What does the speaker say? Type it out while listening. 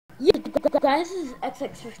Yeah, guys, this is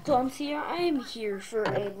XX here. I am here for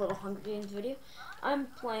a little Hunger Games video. I'm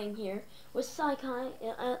playing here with Saikai.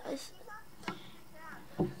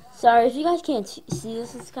 Sorry, if you guys can't see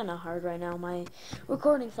this, it's kind of hard right now. My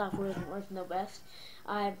recording software isn't working the best.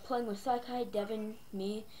 I'm playing with Saikai, Devin,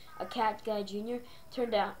 me, a cat guy junior.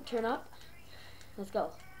 Turn up. Let's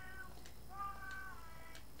go.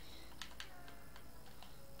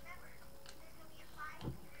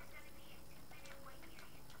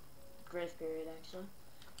 Grace period, actually.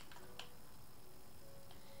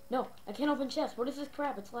 No, I can't open chest. What is this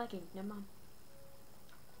crap? It's lagging. Never mind.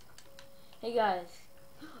 Hey guys.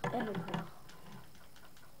 Ender pearl.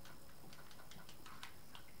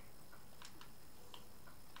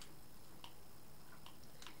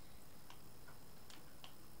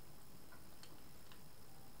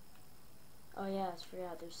 Oh yeah, I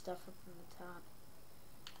forgot. There's stuff up on the top.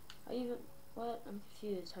 How do you? What? I'm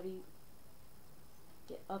confused. How do you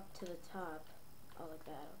get up to the top? Oh, like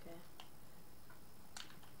that. Okay.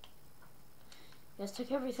 You guys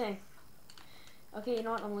took everything. Okay, you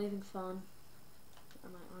know what? I'm leaving spawn.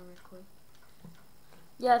 On my armor quick.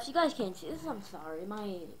 Yeah, if you guys can't see this, I'm sorry.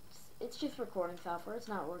 It's just recording software. It's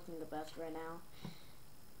not working the best right now.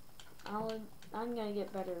 I'm gonna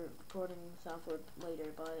get better recording software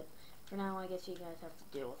later, but for now, I guess you guys have to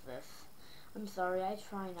deal with this. I'm sorry. I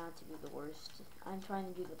try not to be the worst. I'm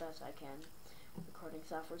trying to do the best I can with recording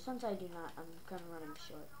software. Since I do not, I'm kind of running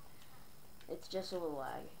short. It's just a little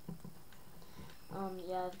lag.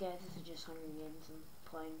 Yeah, guys, this is just Hunger Games and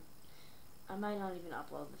playing. I might not even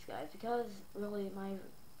upload this, guys, because really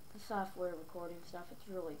the software recording stuff, it's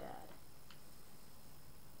really bad.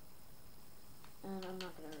 And I'm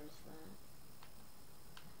not gonna risk that.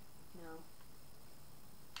 No.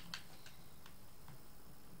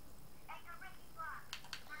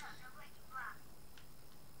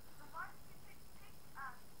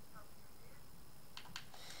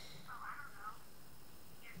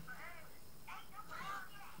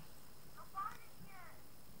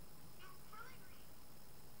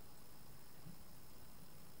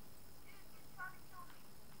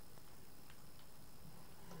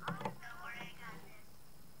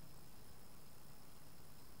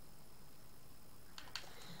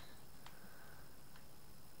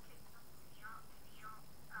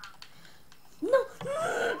 No!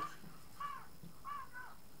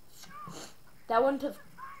 That wouldn't have...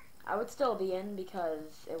 I would still be in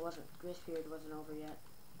because it wasn't... Grace period wasn't over yet.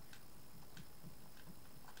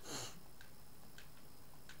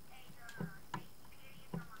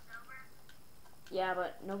 Yeah,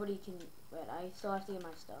 but nobody can... Wait, I still have to get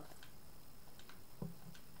my stuff.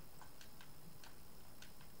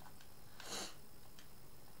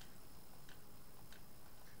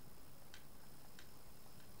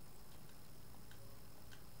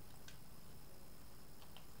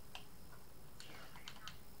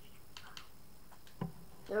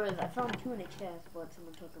 I found 2 in a chest, but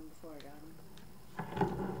someone took them before I got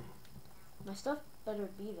them. My stuff better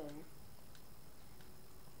be there.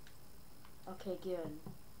 Okay, good.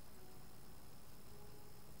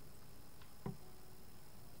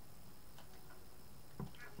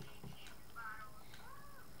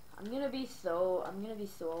 I'm gonna be so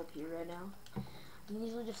OP right now. I can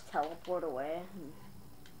easily just teleport away.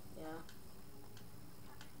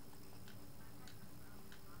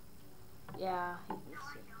 Yeah.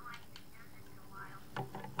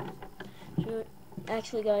 Shoot.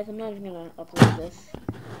 Actually, guys, I'm not even gonna upload this.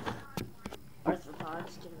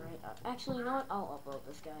 Arthropods, get it right. Actually, you know what? I'll upload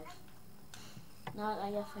this, guys. Not. I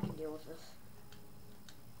guess I can deal with this.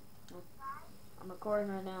 Nope. I'm recording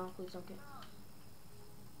right now. Please don't get.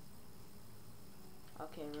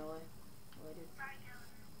 Okay, really? Later.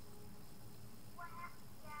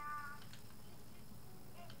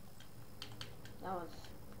 That was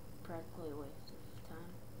practically a waste of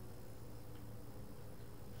time.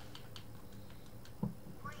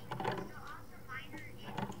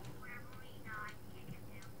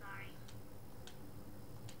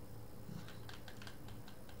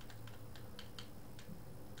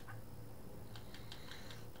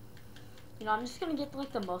 You know, I'm just gonna get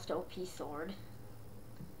like the most OP sword.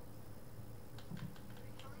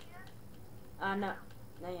 No, not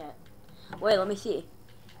yet. Wait, let me see.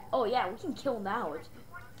 Oh yeah, we can kill now.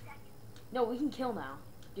 No, we can kill now.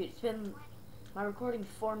 Dude, it's been... My recording's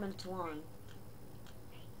 4 minutes long.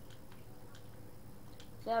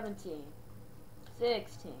 17.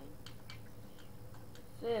 16.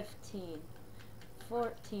 15.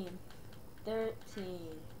 14.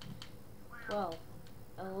 13. 12.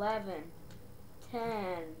 11.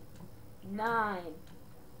 10. 9.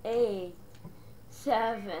 8.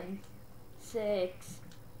 7. 6.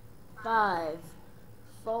 5.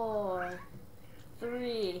 4.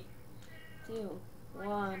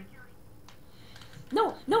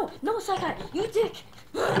 Sakai, you dick!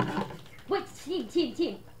 Wait,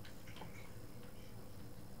 team.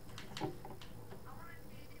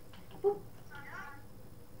 Boop.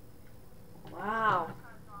 Wow.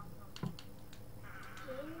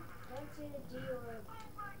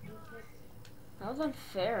 That was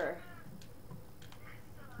unfair.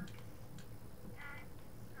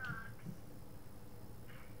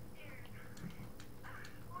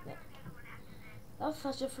 That was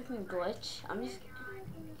such a freaking glitch.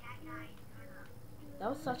 That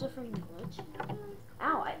was such a freaking glitch.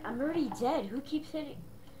 Ow, I'm already dead. Who keeps hitting?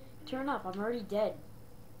 Turn up, I'm already dead.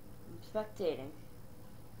 I'm spectating.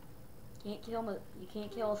 You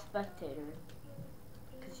can't kill a spectator.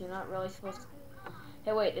 Because you're not really supposed to.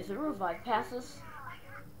 Hey, wait, is there revive passes?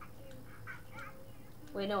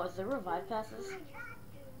 Wait, no, is there revive passes?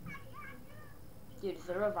 Dude, is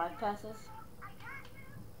there revive passes?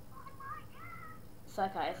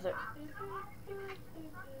 Sakai, is there...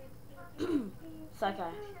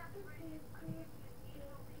 Sakai.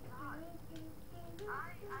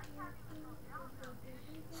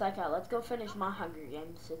 Sakai, let's go finish my Hunger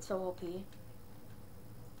Games. It's so OP.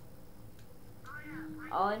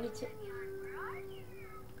 All I need to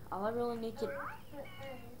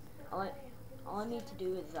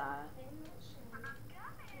do is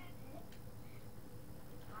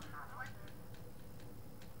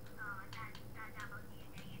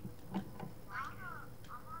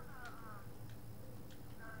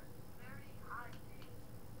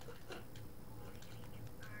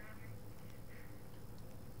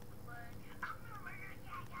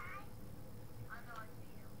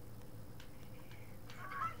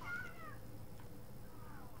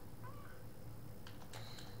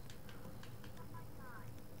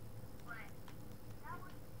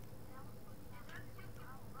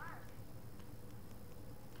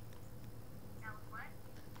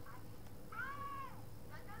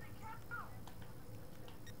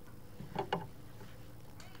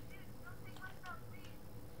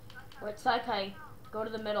Wait, Sakai, go to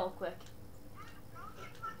the middle quick.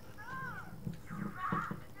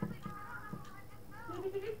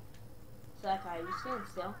 Sakai, you stand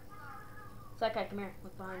still. Sakai, come here.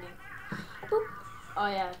 Look behind you. Boop. Oh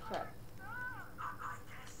yeah, crap.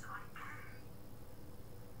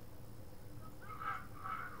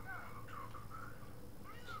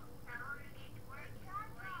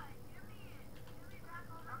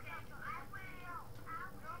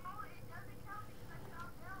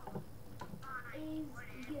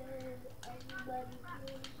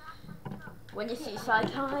 When you see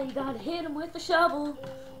Sakai, you gotta hit him with the shovel.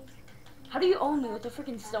 How do you own me with a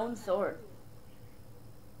freaking stone sword?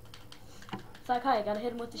 Sakai, I gotta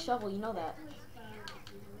hit him with the shovel, you know that.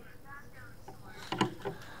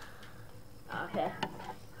 Okay.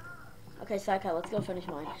 Okay, Sakai, let's go finish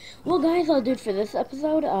mine. Well, guys, I'll do it for this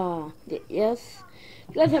episode. Yes.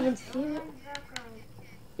 If you guys haven't seen it,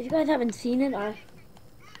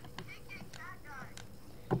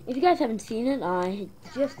 If you guys haven't seen it, I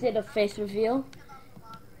just did a face reveal.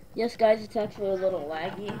 Yes, guys, it's actually a little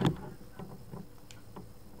laggy.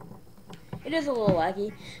 It is a little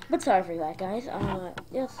laggy, but sorry for that, guys.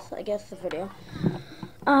 Yes, I guess the video.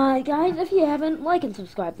 Guys, if you haven't, like and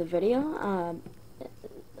subscribe the video.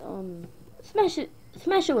 Smash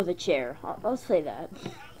it with a chair. I'll say that.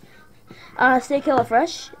 Stay killer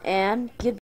fresh, and goodbye.